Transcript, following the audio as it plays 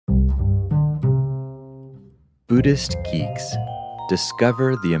Buddhist Geeks.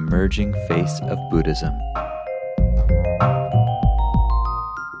 Discover the emerging face of Buddhism.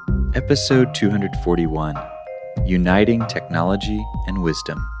 Episode 241. Uniting Technology and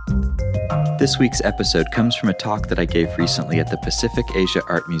Wisdom. This week's episode comes from a talk that I gave recently at the Pacific Asia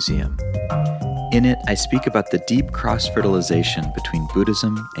Art Museum. In it, I speak about the deep cross-fertilization between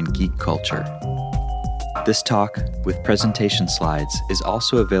Buddhism and geek culture. This talk, with presentation slides, is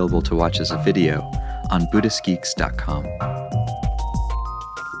also available to watch as a video on BuddhistGeeks.com.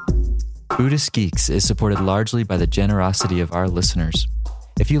 Buddhist Geeks is supported largely by the generosity of our listeners.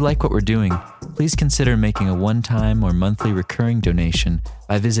 If you like what we're doing, please consider making a one-time or monthly recurring donation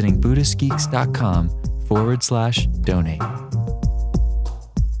by visiting BuddhistGeeks.com/donate.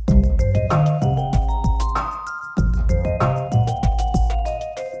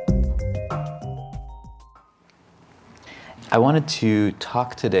 I wanted to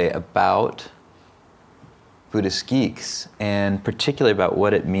talk today about Buddhist Geeks, and particularly about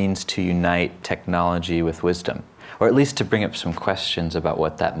what it means to unite technology with wisdom, or at least to bring up some questions about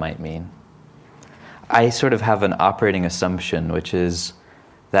what that might mean. I sort of have an operating assumption, which is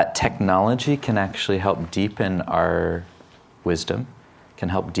that technology can actually help deepen our wisdom, can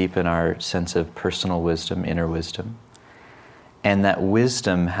help deepen our sense of personal wisdom, inner wisdom, and that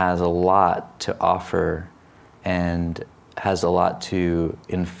wisdom has a lot to offer and has a lot to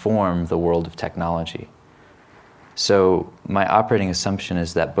inform the world of technology. So my operating assumption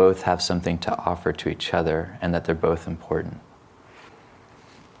is that both have something to offer to each other and that they're both important.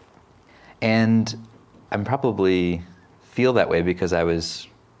 And I probably feel that way because I was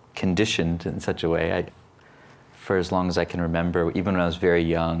conditioned in such a way. For as long as I can remember, even when I was very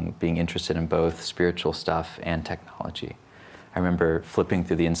young, being interested in both spiritual stuff and technology. I remember flipping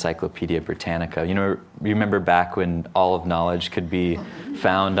through the Encyclopedia Britannica. You remember back when all of knowledge could be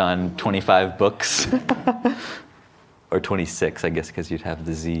found on 25 books? Or 26, I guess, because you'd have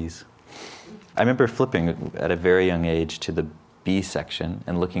the Z's. I remember flipping at a very young age to the B section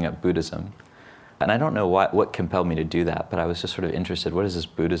and looking up Buddhism. And I don't know what compelled me to do that, but I was just sort of interested, what is this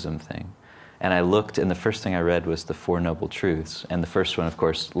Buddhism thing? And I looked, and the first thing I read was the Four Noble Truths. And the first one, of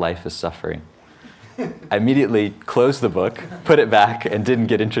course, life is suffering. I immediately closed the book, put it back, and didn't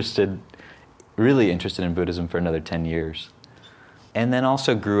get really interested in Buddhism for another 10 years. And then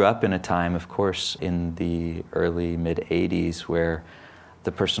also grew up in a time, of course, in the early, mid-'80s, where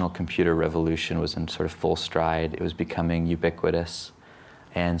the personal computer revolution was in sort of full stride. It was becoming ubiquitous.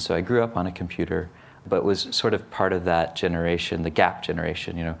 And so I grew up on a computer, but was sort of part of that generation, the gap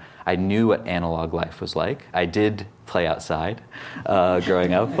generation. I knew what analog life was like. I did play outside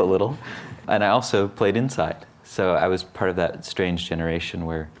growing up a little. And I also played inside. So I was part of that strange generation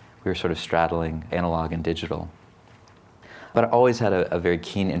where we were sort of straddling analog and digital. But I always had a very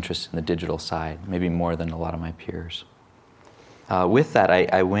keen interest in the digital side, maybe more than a lot of my peers. With that,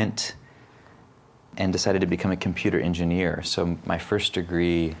 I went and decided to become a computer engineer. So my first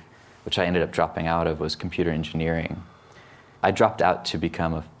degree, which I ended up dropping out of, was computer engineering. I dropped out to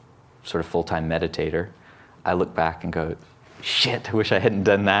become a sort of full-time meditator. I look back and go, shit, I wish I hadn't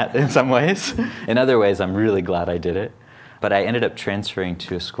done that in some ways. In other ways, I'm really glad I did it. But I ended up transferring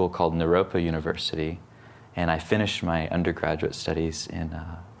to a school called Naropa University, and I finished my undergraduate studies in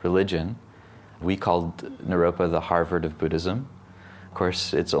religion. We called Naropa the Harvard of Buddhism. Of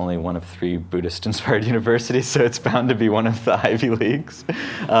course, it's only one of 3 Buddhist-inspired universities, so it's bound to be one of the Ivy Leagues.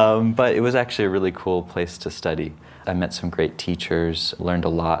 But it was actually a really cool place to study. I met some great teachers, learned a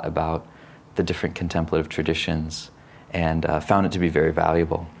lot about the different contemplative traditions, and found it to be very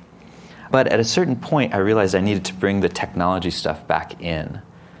valuable. But at a certain point, I realized I needed to bring the technology stuff back in.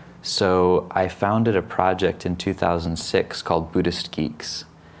 So I founded a project in 2006 called Buddhist Geeks.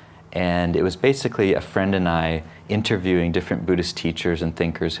 And it was basically a friend and I interviewing different Buddhist teachers and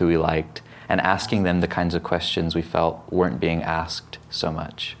thinkers who we liked and asking them the kinds of questions we felt weren't being asked so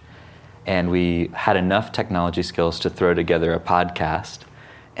much. And we had enough technology skills to throw together a podcast.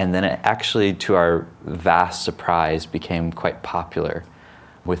 And then it actually, to our vast surprise, became quite popular.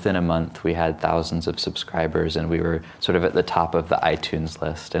 Within a month, we had thousands of subscribers, and we were sort of at the top of the iTunes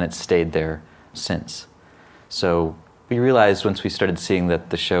list, and it's stayed there since. So we realized once we started seeing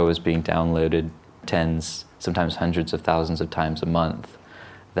that the show was being downloaded tens, sometimes hundreds of thousands of times a month,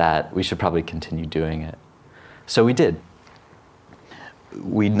 that we should probably continue doing it. So we did.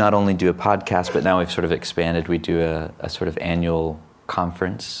 We not only do a podcast, but now we've sort of expanded. We do a sort of annual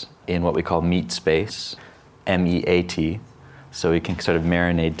conference in what we call Meet Space, MEAT, so we can sort of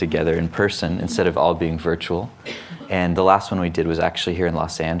marinate together in person instead of all being virtual. And the last one we did was actually here in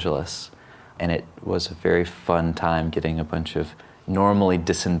Los Angeles, and it was a very fun time getting a bunch of normally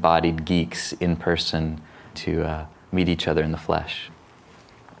disembodied geeks in person to meet each other in the flesh.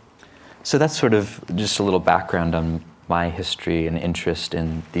 So that's sort of just a little background on my history and interest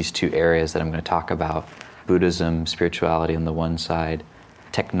in these two areas that I'm going to talk about: Buddhism, spirituality on the one side,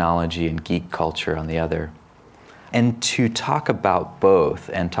 technology and geek culture on the other. And to talk about both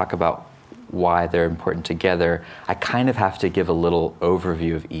and talk about why they're important together, I kind of have to give a little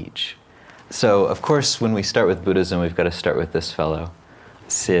overview of each. So, of course, when we start with Buddhism, we've got to start with this fellow,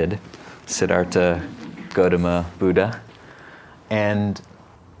 Siddhartha Gautama Buddha. And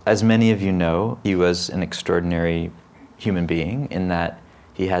as many of you know, he was an extraordinary human being in that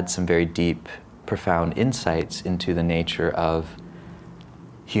he had some very deep, profound insights into the nature of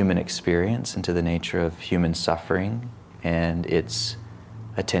human experience, into the nature of human suffering and its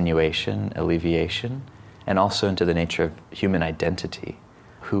attenuation, alleviation, and also into the nature of human identity.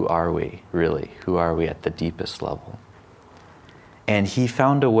 Who are we, really? Who are we at the deepest level? And he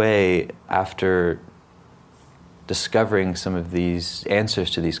found a way, after discovering some of these answers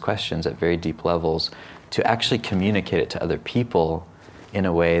to these questions at very deep levels, to actually communicate it to other people in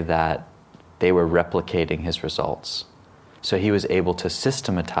a way that they were replicating his results. So he was able to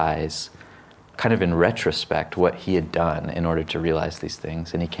systematize, kind of in retrospect, what he had done in order to realize these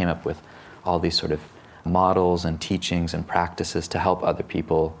things. And he came up with all these sort of models and teachings and practices to help other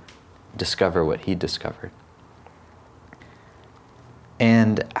people discover what he discovered.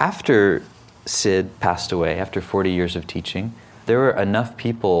 And after Sid passed away, after 40 years of teaching, there were enough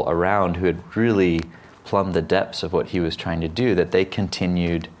people around who had really plumbed the depths of what he was trying to do that they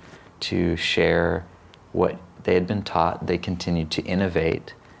continued to share what they had been taught. They continued to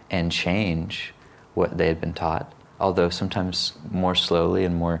innovate and change what they had been taught, although sometimes more slowly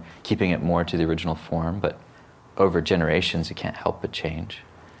and more keeping it more to the original form, but over generations you can't help but change.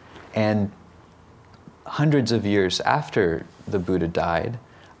 And hundreds of years after the Buddha died,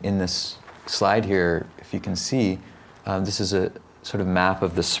 in this slide here, if you can see, this is a sort of map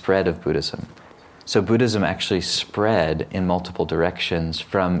of the spread of Buddhism. So Buddhism actually spread in multiple directions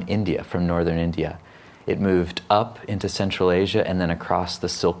from India, from northern India. It moved up into Central Asia and then across the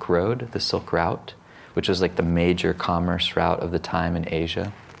Silk Road, the Silk Route, which was like the major commerce route of the time in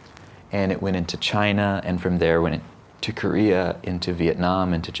Asia. And it went into China, and from there went to Korea, into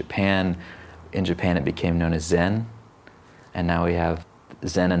Vietnam, into Japan. In Japan it became known as Zen, and now we have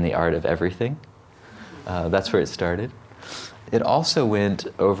Zen and the Art of Everything. That's where it started. It also went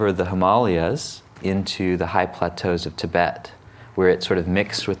over the Himalayas into the high plateaus of Tibet, where it sort of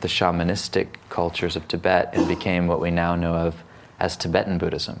mixed with the shamanistic cultures of Tibet and became what we now know of as Tibetan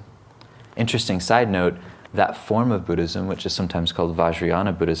Buddhism. Interesting side note, that form of Buddhism, which is sometimes called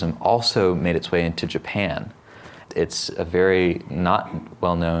Vajrayana Buddhism, also made its way into Japan. It's a very not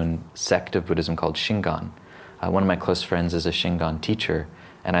well-known sect of Buddhism called Shingon. One of my close friends is a Shingon teacher,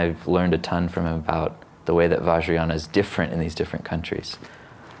 and I've learned a ton from him about the way that Vajrayana is different in these different countries.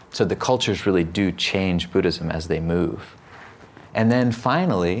 So the cultures really do change Buddhism as they move. And then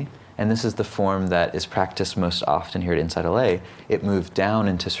finally, and this is the form that is practiced most often here at Inside LA, it moved down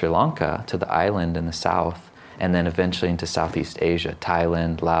into Sri Lanka, to the island in the south, and then eventually into Southeast Asia,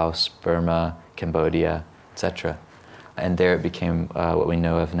 Thailand, Laos, Burma, Cambodia, etc. And there it became what we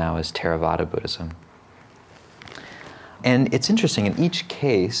know of now as Theravada Buddhism. And it's interesting, in each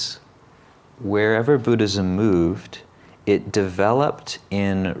case, wherever Buddhism moved, it developed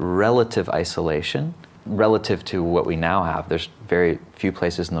in relative isolation, relative to what we now have. There's very few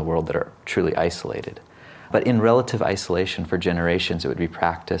places in the world that are truly isolated. But in relative isolation for generations, it would be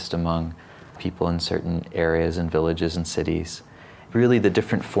practiced among people in certain areas and villages and cities. Really, the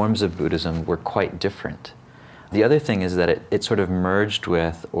different forms of Buddhism were quite different. The other thing is that it sort of merged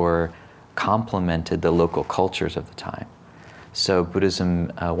with or complemented the local cultures of the time. So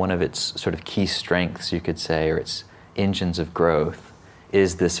Buddhism, one of its sort of key strengths, you could say, or its engines of growth,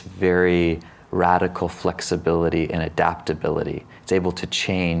 is this very radical flexibility and adaptability. It's able to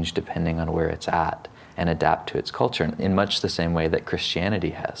change depending on where it's at and adapt to its culture in much the same way that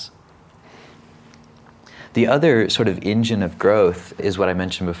Christianity has. The other sort of engine of growth is what I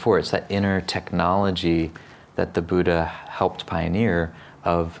mentioned before. It's that inner technology that the Buddha helped pioneer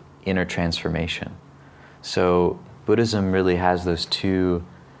of inner transformation. So Buddhism really has those two,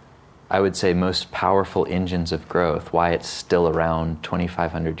 I would say, most powerful engines of growth. Why it's still around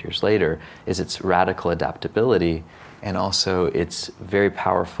 2,500 years later is its radical adaptability and also its very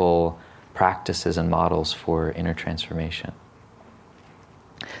powerful practices and models for inner transformation.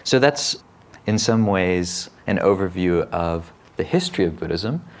 So that's, in some ways, an overview of the history of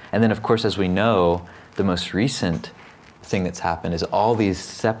Buddhism. And then, of course, as we know, the most recent thing that's happened is all these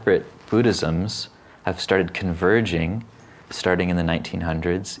separate Buddhisms have started converging starting in the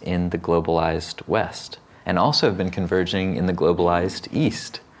 1900s in the globalized West. and also have been converging in the globalized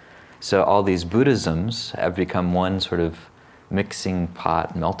East. So all these Buddhisms have become one sort of mixing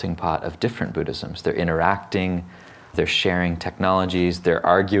pot, melting pot of different Buddhisms. They're interacting, they're sharing technologies, they're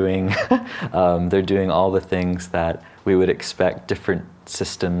arguing, they're doing all the things that we would expect different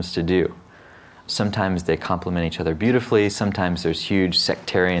systems to do. Sometimes they complement each other beautifully, sometimes there's huge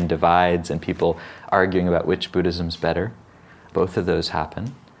sectarian divides and people arguing about which Buddhism's better. Both of those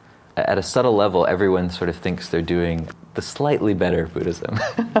happen. At a subtle level, everyone sort of thinks they're doing the slightly better Buddhism.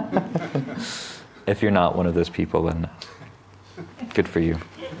 If you're not one of those people, then good for you.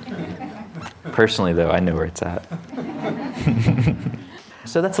 Personally, though, I know where it's at.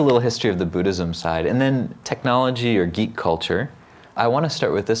 So that's a little history of the Buddhism side. And then technology or geek culture. I want to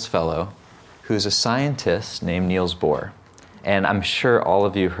start with this fellow who's a scientist named Niels Bohr. And I'm sure all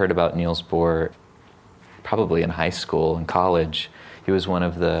of you heard about Niels Bohr probably in high school and college. He was one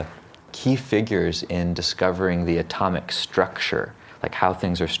of the key figures in discovering the atomic structure, like how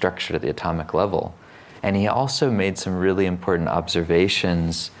things are structured at the atomic level. And he also made some really important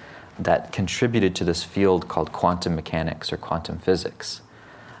observations that contributed to this field called quantum mechanics or quantum physics.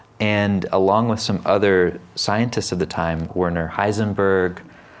 And along with some other scientists of the time, Werner Heisenberg,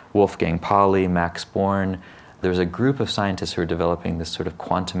 Wolfgang Pauli, Max Born, there was a group of scientists who were developing this sort of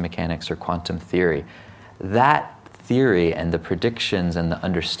quantum mechanics or quantum theory. That theory and the predictions and the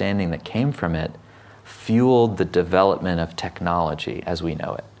understanding that came from it fueled the development of technology as we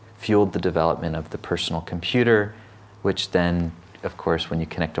know it, fueled the development of the personal computer, which then, of course, when you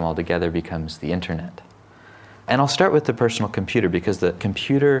connect them all together, becomes the internet. And I'll start with the personal computer because the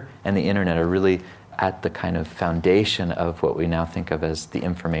computer and the internet are really at the kind of foundation of what we now think of as the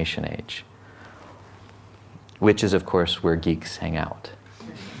information age, which is, of course, where geeks hang out.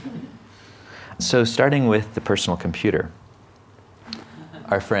 So starting with the personal computer,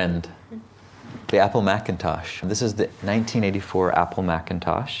 our friend, the Apple Macintosh. This is the 1984 Apple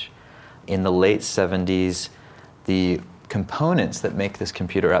Macintosh. In the late 70s, the components that make this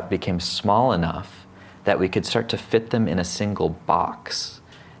computer up became small enough that we could start to fit them in a single box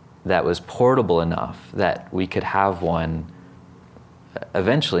that was portable enough that we could have one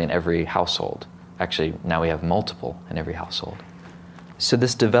eventually in every household. Actually, now we have multiple in every household. So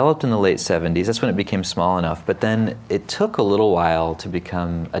this developed in the late 70s. That's when it became small enough. But then it took a little while to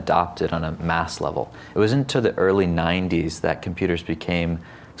become adopted on a mass level. It was into the early 90s that computers became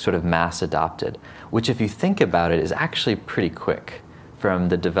sort of mass adopted, which if you think about it is actually pretty quick. From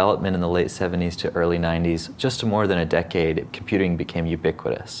the development in the late 70s to early 90s, just more than a decade, computing became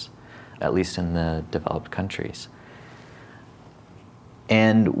ubiquitous, at least in the developed countries.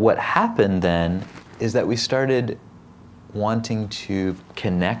 And what happened then is that we started wanting to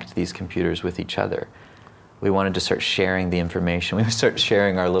connect these computers with each other. We wanted to start sharing the information. We would start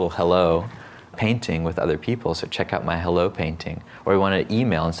sharing our little hello painting with other people. So check out my hello painting. Or we wanted to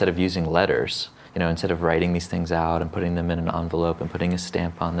email instead of using letters. Instead of writing these things out and putting them in an envelope and putting a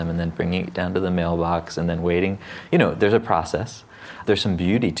stamp on them and then bringing it down to the mailbox and then waiting. There's a process. There's some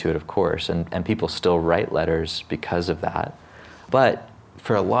beauty to it, of course, and people still write letters because of that. But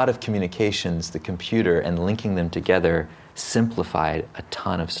for a lot of communications, the computer and linking them together simplified a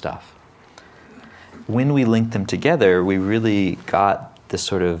ton of stuff. When we linked them together, we really got this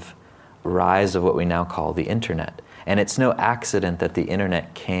sort of rise of what we now call the internet. And it's no accident that the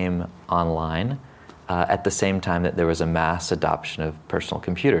internet came online at the same time that there was a mass adoption of personal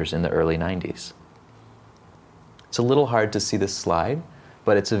computers in the early 90s. It's a little hard to see this slide,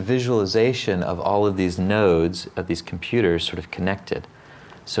 but it's a visualization of all of these nodes of these computers sort of connected.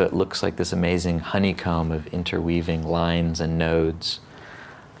 So it looks like this amazing honeycomb of interweaving lines and nodes.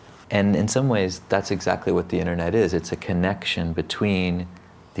 And in some ways, that's exactly what the internet is. It's a connection between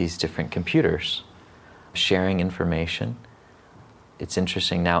these different computers, sharing information. It's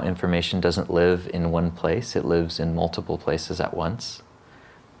interesting now, information doesn't live in one place. It lives in multiple places at once.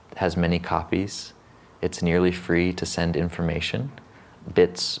 It has many copies. It's nearly free to send information.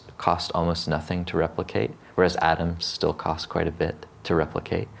 Bits cost almost nothing to replicate, whereas atoms still cost quite a bit to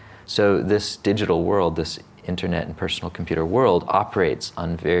replicate. So this digital world, this internet and personal computer world, operates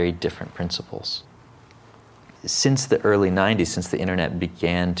on very different principles. Since the early 90s, since the internet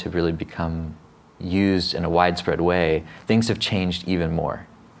began to really become used in a widespread way, things have changed even more.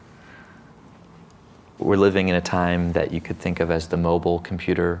 We're living in a time that you could think of as the mobile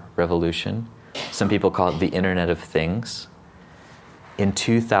computer revolution. Some people call it the Internet of Things. In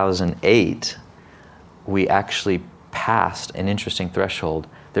 2008, we actually passed an interesting threshold.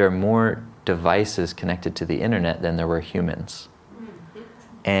 There are more devices connected to the internet than there were humans.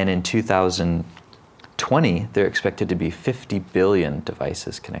 And in 2020, there are expected to be 50 billion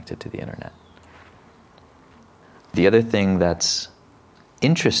devices connected to the internet. The other thing that's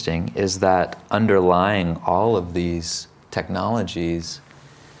interesting is that underlying all of these technologies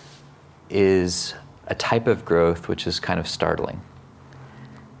is a type of growth which is kind of startling,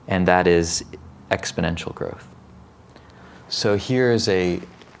 and that is exponential growth. So here is a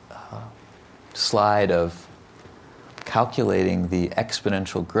slide of calculating the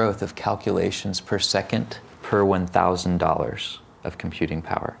exponential growth of calculations per second per $1,000 of computing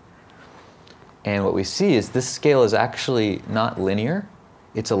power. And what we see is this scale is actually not linear,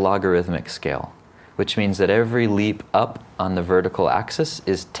 it's a logarithmic scale, which means that every leap up on the vertical axis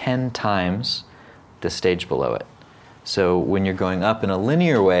is 10 times the stage below it. So when you're going up in a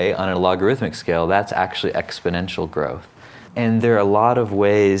linear way on a logarithmic scale, that's actually exponential growth. And there are a lot of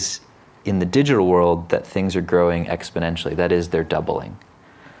ways in the digital world that things are growing exponentially. That is, they're doubling.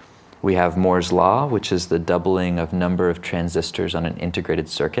 We have Moore's law, which is the doubling of number of transistors on an integrated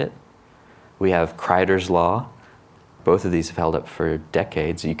circuit. We have Kreider's law. Both of these have held up for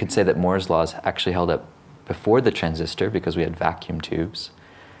decades. You could say that Moore's law has actually held up before the transistor because we had vacuum tubes.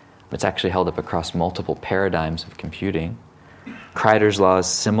 It's actually held up across multiple paradigms of computing. Kreider's law is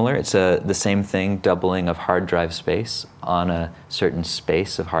similar. It's the same thing, doubling of hard drive space on a certain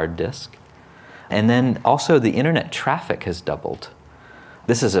space of hard disk. And then also the internet traffic has doubled.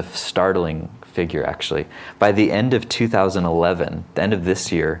 This is a startling figure, actually. By the end of 2011, the end of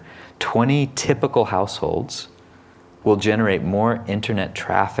this year, 20 typical households will generate more internet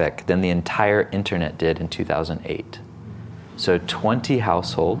traffic than the entire internet did in 2008. So 20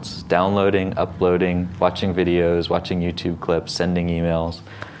 households downloading, uploading, watching videos, watching YouTube clips, sending emails,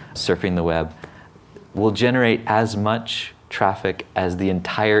 surfing the web, will generate as much traffic as the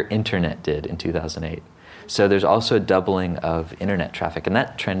entire internet did in 2008. So there's also a doubling of internet traffic, and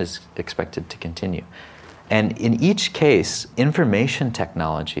that trend is expected to continue. And in each case, information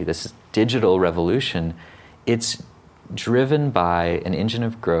technology, this digital revolution, it's driven by an engine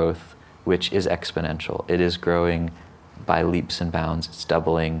of growth which is exponential. It is growing by leaps and bounds. It's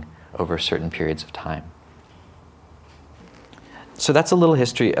doubling over certain periods of time. So that's a little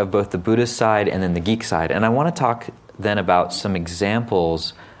history of both the Buddhist side and then the geek side. And I want to talk then about some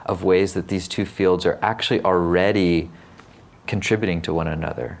examples of ways that these two fields are actually already contributing to one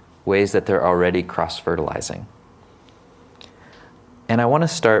another, ways that they're already cross-fertilizing. And I want to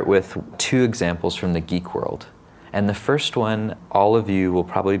start with two examples from the geek world. And the first one, all of you will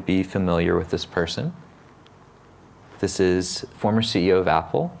probably be familiar with this person. This is former CEO of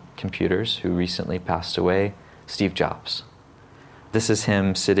Apple Computers, who recently passed away, Steve Jobs. This is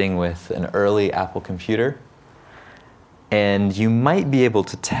him sitting with an early Apple computer. And you might be able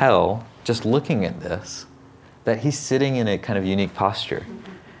to tell, just looking at this, that he's sitting in a kind of unique posture.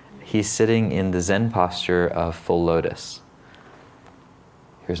 He's sitting in the Zen posture of full lotus.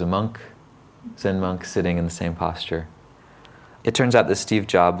 Here's a monk, Zen monk, sitting in the same posture. It turns out that Steve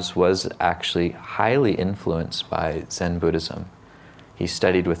Jobs was actually highly influenced by Zen Buddhism. He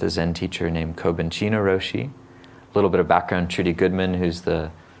studied with a Zen teacher named Kobun Chino Roshi. A little bit of background, Trudy Goodman, who's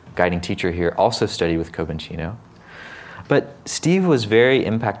the guiding teacher here, also studied with Kobun Chino. But Steve was very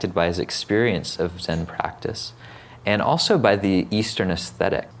impacted by his experience of Zen practice and also by the Eastern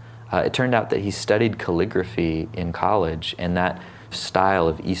aesthetic. It turned out that he studied calligraphy in college, and that style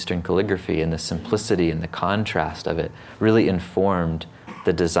of Eastern calligraphy and the simplicity and the contrast of it really informed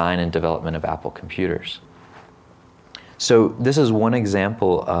the design and development of Apple computers. So this is one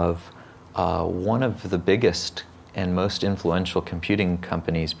example of one of the biggest and most influential computing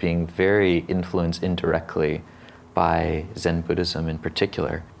companies being very influenced indirectly by Zen Buddhism in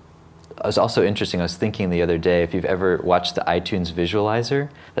particular. It was also interesting, I was thinking the other day, if you've ever watched the iTunes visualizer,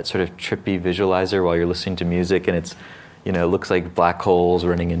 that sort of trippy visualizer while you're listening to music, and it's, you know, it looks like black holes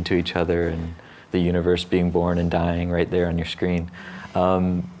running into each other and the universe being born and dying right there on your screen.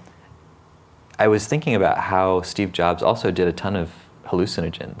 I was thinking about how Steve Jobs also did a ton of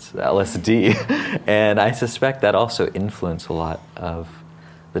hallucinogens, LSD, and I suspect that also influenced a lot of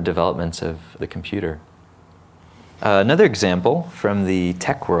the developments of the computer. Another example from the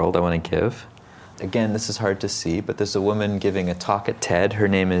tech world I want to give. Again, this is hard to see, but there's a woman giving a talk at TED. Her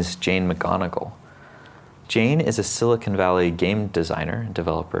name is Jane McGonigal. Jane is a Silicon Valley game designer and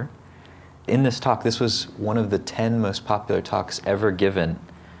developer. In this talk, this was one of the 10 most popular talks ever given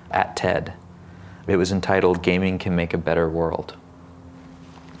at TED. It was entitled "Gaming Can Make a Better World."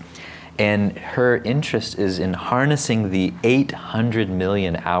 And her interest is in harnessing the 800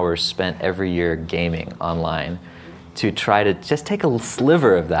 million hours spent every year gaming online to try to just take a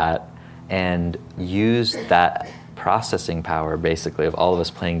sliver of that and use that processing power, basically, of all of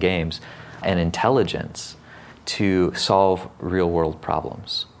us playing games and intelligence to solve real-world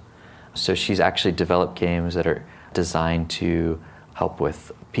problems. So she's actually developed games that are designed to help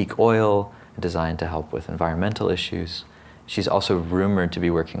with peak oil, designed to help with environmental issues. She's also rumored to be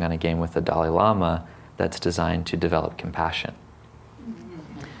working on a game with the Dalai Lama that's designed to develop compassion.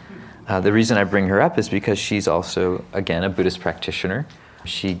 The reason I bring her up is because she's also, again, a Buddhist practitioner.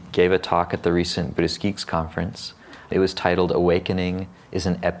 She gave a talk at the recent Buddhist Geeks conference. It was titled "Awakening is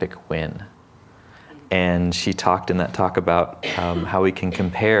an Epic Win." And she talked in that talk about how we can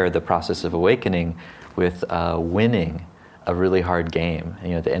compare the process of awakening with winning a really hard game.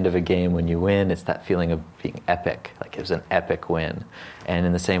 And, at the end of a game, when you win, it's that feeling of being epic, like it was an epic win. And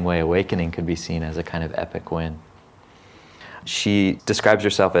in the same way, awakening could be seen as a kind of epic win. She describes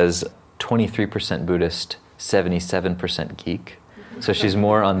herself as 23% Buddhist, 77% geek. So she's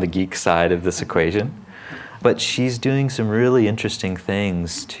more on the geek side of this equation. But she's doing some really interesting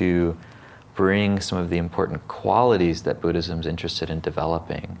things to bring some of the important qualities that Buddhism's interested in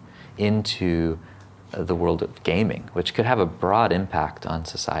developing into the world of gaming, which could have a broad impact on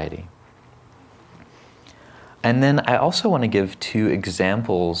society. And then I also want to give 2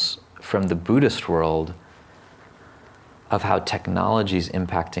 examples from the Buddhist world of how technology is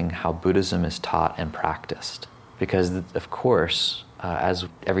impacting how Buddhism is taught and practiced. Because, of course, as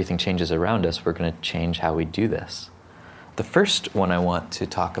everything changes around us, we're going to change how we do this. The first one I want to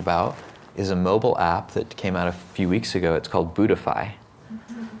talk about is a mobile app that came out a few weeks ago. It's called Buddhify.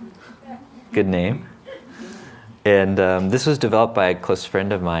 Good name. And this was developed by a close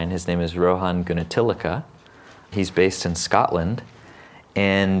friend of mine. His name is Rohan Gunatilaka. He's based in Scotland,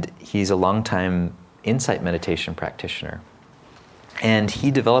 and he's a longtime insight meditation practitioner. And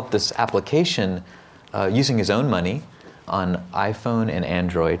he developed this application using his own money on iPhone and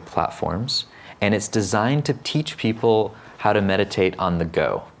Android platforms, and it's designed to teach people how to meditate on the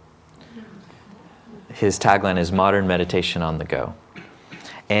go. His tagline is "Modern Meditation on the Go."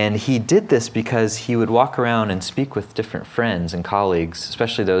 And he did this because he would walk around and speak with different friends and colleagues,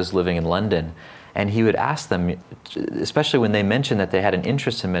 especially those living in London, and he would ask them, especially when they mentioned that they had an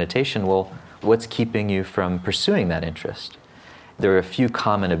interest in meditation, well, what's keeping you from pursuing that interest? There were a few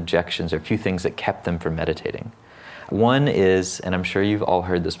common objections, or a few things that kept them from meditating. One is, and I'm sure you've all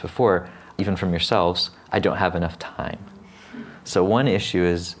heard this before, even from yourselves, I don't have enough time. So one issue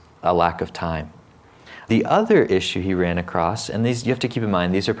is a lack of time. The other issue he ran across, and these you have to keep in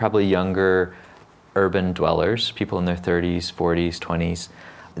mind, these are probably younger urban dwellers, people in their 30s, 40s, 20s.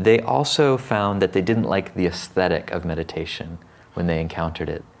 They also found that they didn't like the aesthetic of meditation when they encountered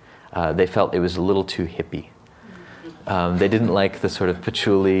it. They felt it was a little too hippie. They didn't like the sort of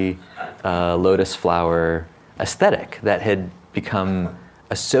patchouli, lotus flower aesthetic that had become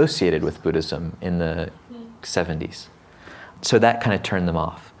associated with Buddhism in the 70s. So that kind of turned them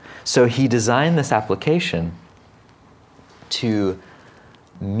off. So he designed this application to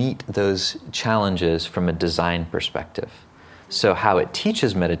meet those challenges from a design perspective. So how it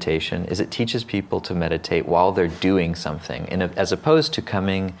teaches meditation is it teaches people to meditate while they're doing something, as opposed to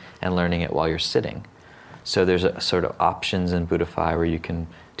coming and learning it while you're sitting. So there's a sort of options in Buddhify where you can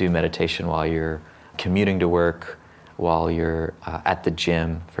do meditation while you're commuting to work, while you're at the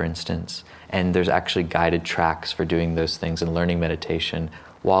gym, for instance. And there's actually guided tracks for doing those things and learning meditation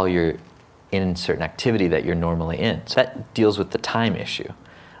while you're in certain activity that you're normally in. So that deals with the time issue.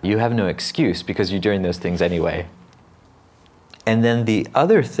 You have no excuse because you're doing those things anyway. And then the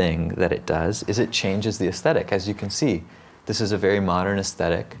other thing that it does is it changes the aesthetic. As you can see, this is a very modern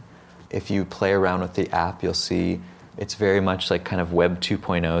aesthetic. If you play around with the app, you'll see it's very much like kind of Web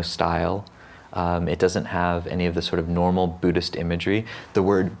 2.0 style. It doesn't have any of the sort of normal Buddhist imagery. The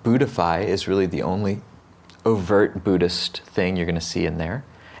word Buddhify is really the only overt Buddhist thing you're going to see in there.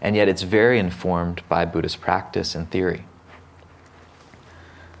 And yet it's very informed by Buddhist practice and theory.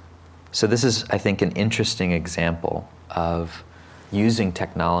 So this is, I think, an interesting example of using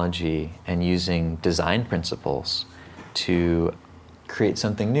technology and using design principles to create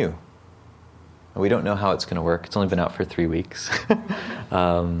something new. We don't know how it's going to work. It's only been out for 3 weeks.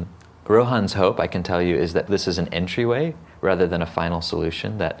 Rohan's hope, I can tell you, is that this is an entryway rather than a final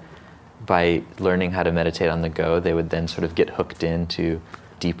solution, that by learning how to meditate on the go, they would then sort of get hooked into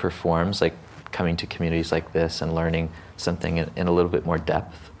deeper forms, like coming to communities like this and learning something in a little bit more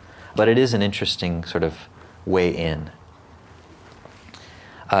depth. But it is an interesting sort of way in.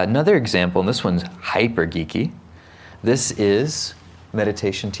 Another example, and this one's hyper geeky, this is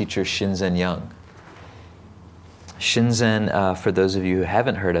meditation teacher Shinzen Young. Shinzen, for those of you who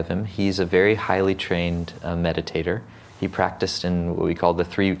haven't heard of him, he's a very highly trained meditator. He practiced in what we call the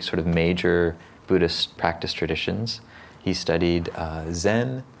 3 sort of major Buddhist practice traditions. He studied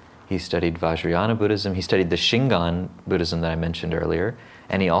Zen, he studied Vajrayana Buddhism, he studied the Shingon Buddhism that I mentioned earlier,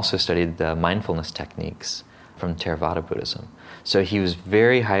 and he also studied the mindfulness techniques from Theravada Buddhism. So he was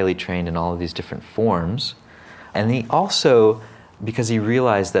very highly trained in all of these different forms. And he also, because he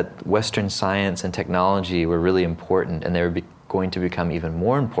realized that Western science and technology were really important and they were going to become even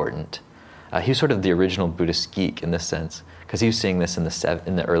more important, he was sort of the original Buddhist geek in this sense, because he was seeing this in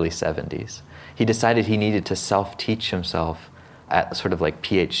the early 70s. He decided he needed to self-teach himself at sort of like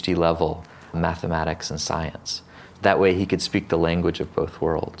PhD level mathematics and science. That way he could speak the language of both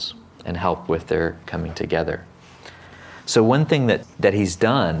worlds and help with their coming together. So one thing that he's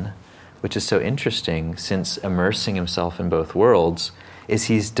done, which is so interesting since immersing himself in both worlds, is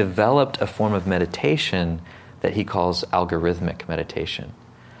he's developed a form of meditation that he calls algorithmic meditation.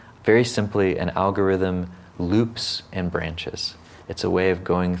 Very simply, an algorithm loops and branches. It's a way of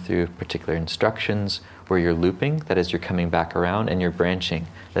going through particular instructions where you're looping, that is, you're coming back around, and you're branching,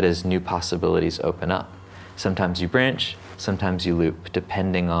 that is, new possibilities open up. Sometimes you branch, sometimes you loop,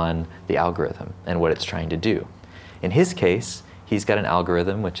 depending on the algorithm and what it's trying to do. In his case, he's got an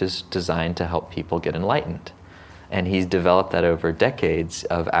algorithm which is designed to help people get enlightened. And he's developed that over decades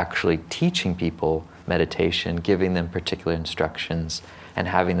of actually teaching people meditation, giving them particular instructions, and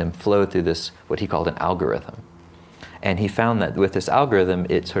having them flow through this, what he called an algorithm. And he found that with this algorithm,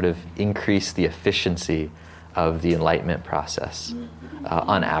 it sort of increased the efficiency of the enlightenment process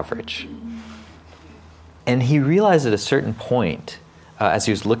on average. And he realized at a certain point, as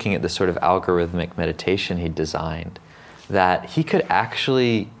he was looking at this sort of algorithmic meditation he'd designed, that he could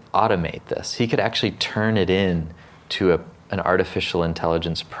actually automate this. He could actually turn it in to an artificial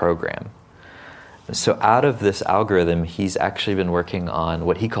intelligence program. So out of this algorithm, he's actually been working on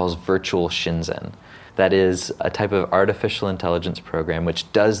what he calls virtual Shinzen. That is a type of artificial intelligence program which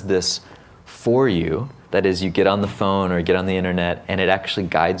does this for you. That is, you get on the phone or get on the internet, and it actually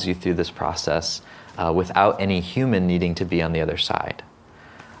guides you through this process without any human needing to be on the other side.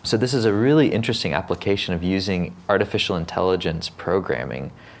 So this is a really interesting application of using artificial intelligence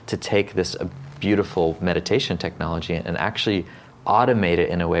programming to take this beautiful meditation technology and actually automate it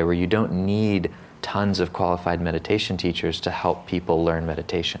in a way where you don't need tons of qualified meditation teachers to help people learn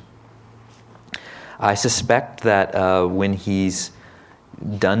meditation. I suspect that when he's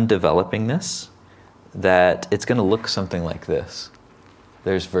done developing this, that it's going to look something like this.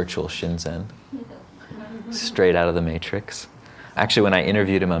 There's virtual Shinzen, straight out of the Matrix. Actually, when I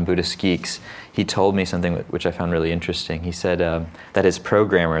interviewed him on Buddhist Geeks, he told me something which I found really interesting. He said that his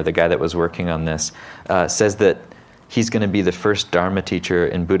programmer, the guy that was working on this, says that he's going to be the first Dharma teacher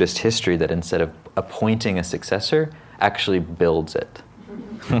in Buddhist history that instead of appointing a successor, actually builds it.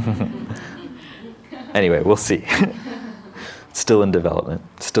 Anyway, we'll see. It's still in development,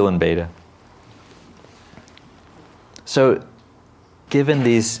 still in beta. So, given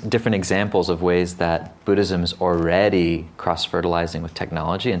these different examples of ways that Buddhism is already cross-fertilizing with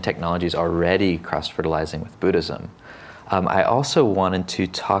technology, and technology is already cross-fertilizing with Buddhism, I also wanted to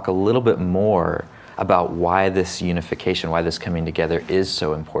talk a little bit more about why this unification, why this coming together is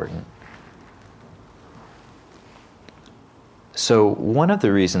so important. So one of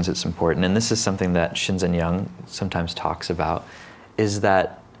the reasons it's important, and this is something that Shinzen Young sometimes talks about, is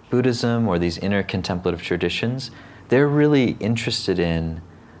that Buddhism or these inner contemplative traditions, they're really interested in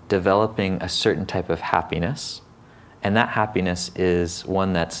developing a certain type of happiness, and that happiness is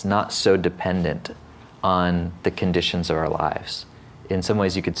one that's not so dependent on the conditions of our lives. In some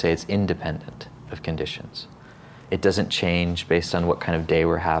ways you could say it's independent of conditions. It doesn't change based on what kind of day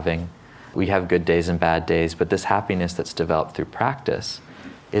we're having. We have good days and bad days, but this happiness that's developed through practice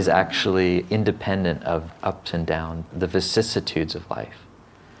is actually independent of ups and downs, the vicissitudes of life.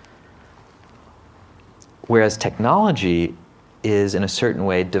 Whereas technology is, in a certain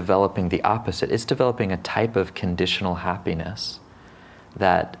way, developing the opposite. It's developing a type of conditional happiness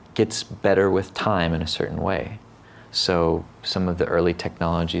that gets better with time in a certain way. So some of the early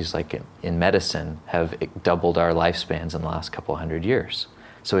technologies, like in medicine, have doubled our lifespans in the last couple hundred years.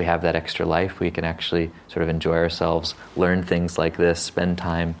 So we have that extra life. We can actually sort of enjoy ourselves, learn things like this, spend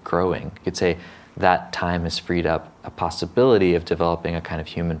time growing. You could say that time has freed up a possibility of developing a kind of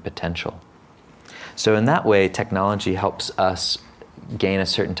human potential. So in that way, technology helps us gain a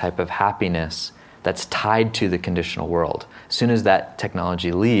certain type of happiness that's tied to the conditional world. As soon as that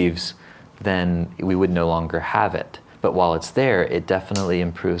technology leaves, then we would no longer have it. But while it's there, it definitely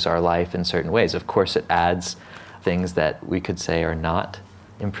improves our life in certain ways. Of course, it adds things that we could say are not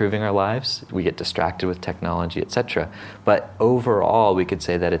improving our lives. We get distracted with technology, etc. But overall, we could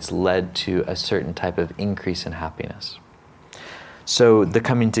say that it's led to a certain type of increase in happiness. So the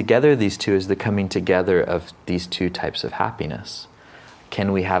coming together of these two is the coming together of these two types of happiness.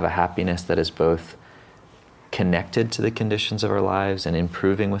 Can we have a happiness that is both connected to the conditions of our lives and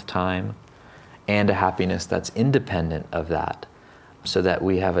improving with time, and a happiness that's independent of that, so that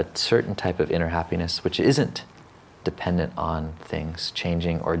we have a certain type of inner happiness which isn't dependent on things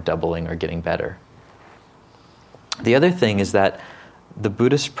changing or doubling or getting better. The other thing is that the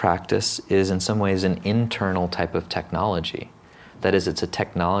Buddhist practice is in some ways an internal type of technology. That is, it's a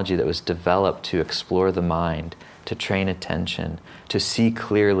technology that was developed to explore the mind, to train attention, to see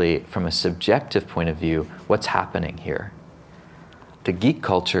clearly from a subjective point of view what's happening here. The geek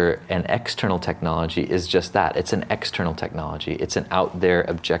culture and external technology is just that. It's an external technology. It's an out there,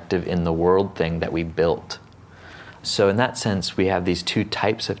 objective, in the world thing that we built. So in that sense, we have these two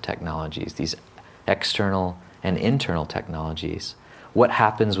types of technologies, these external and internal technologies. What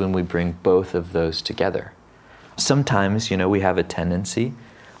happens when we bring both of those together? Sometimes, we have a tendency,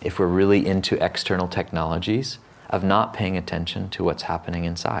 if we're really into external technologies, of not paying attention to what's happening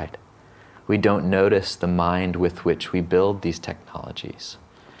inside. We don't notice the mind with which we build these technologies.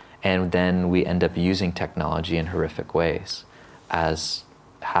 And then we end up using technology in horrific ways, as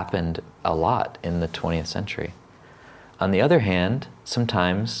happened a lot in the 20th century. On the other hand,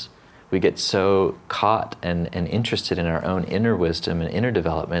 sometimes we get so caught and interested in our own inner wisdom and inner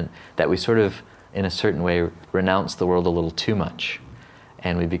development that we sort of, in a certain way, renounce the world a little too much.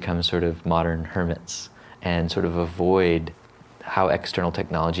 And we become sort of modern hermits and sort of avoid how external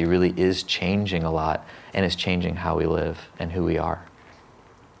technology really is changing a lot and is changing how we live and who we are.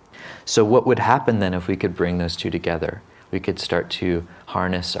 So what would happen then if we could bring those two together? We could start to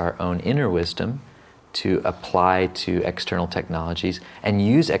harness our own inner wisdom to apply to external technologies and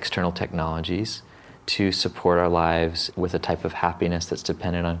use external technologies to support our lives with a type of happiness that's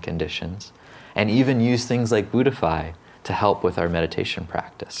dependent on conditions, and even use things like Buddhify to help with our meditation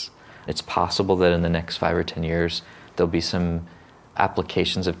practice. It's possible that in the next 5 or 10 years, there'll be some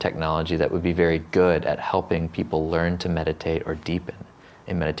applications of technology that would be very good at helping people learn to meditate or deepen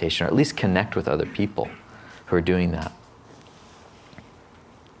in meditation, or at least connect with other people who are doing that.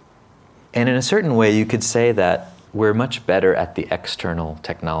 And in a certain way, you could say that we're much better at the external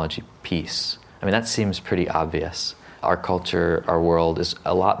technology piece. I mean, that seems pretty obvious. Our culture, our world is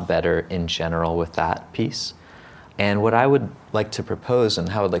a lot better in general with that piece. And what I would like to propose and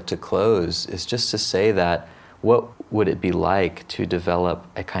how I'd like to close is just to say that what would it be like to develop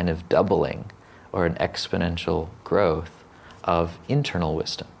a kind of doubling or an exponential growth of internal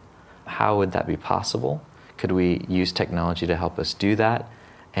wisdom? How would that be possible? Could we use technology to help us do that?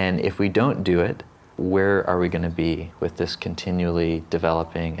 And if we don't do it, where are we going to be with this continually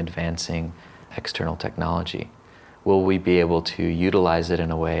developing, advancing external technology? Will we be able to utilize it in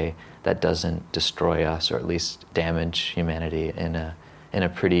a way that doesn't destroy us or at least damage humanity in a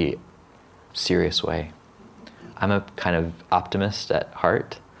pretty serious way? I'm a kind of optimist at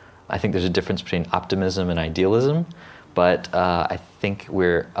heart. I think there's a difference between optimism and idealism, but I think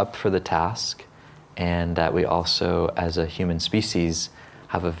we're up for the task, and that we also, as a human species,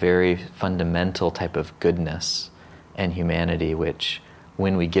 have a very fundamental type of goodness and humanity, which,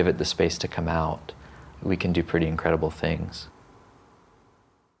 when we give it the space to come out, we can do pretty incredible things.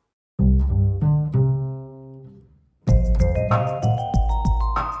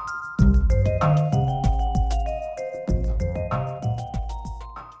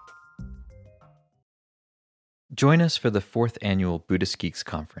 Join us for the 4th Annual Buddhist Geeks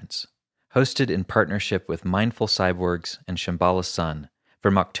Conference, hosted in partnership with Mindful Cyborgs and Shambhala Sun,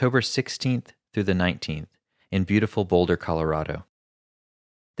 from October 16th through the 19th in beautiful Boulder, Colorado.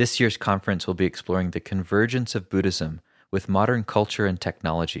 This year's conference will be exploring the convergence of Buddhism with modern culture and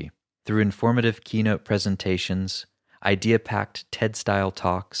technology through informative keynote presentations, idea-packed TED-style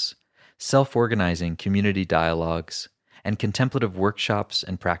talks, self-organizing community dialogues, and contemplative workshops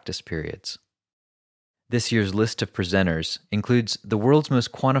and practice periods. This year's list of presenters includes the world's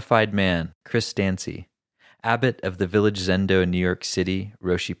most quantified man, Chris Dancy, abbot of the Village Zendo in New York City,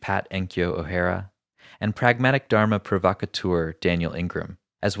 Roshi Pat Enkyo O'Hara, and pragmatic Dharma provocateur Daniel Ingram,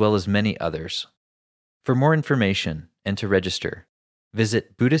 as well as many others. For more information and to register,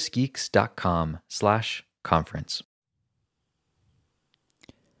 visit buddhistgeeks.com/conference.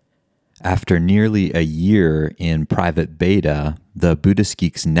 After nearly a year in private beta, the Buddhist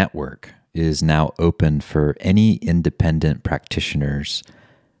Geeks Network is now open for any independent practitioners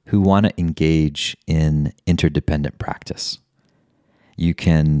who want to engage in interdependent practice. You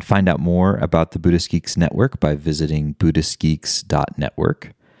can find out more about the Buddhist Geeks Network by visiting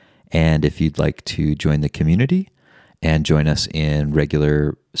buddhistgeeks.network. And if you'd like to join the community and join us in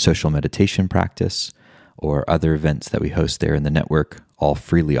regular social meditation practice or other events that we host there in the network, all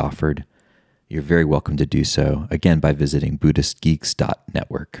freely offered, you're very welcome to do so, again, by visiting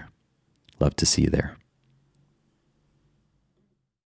buddhistgeeks.network. Love to see you there.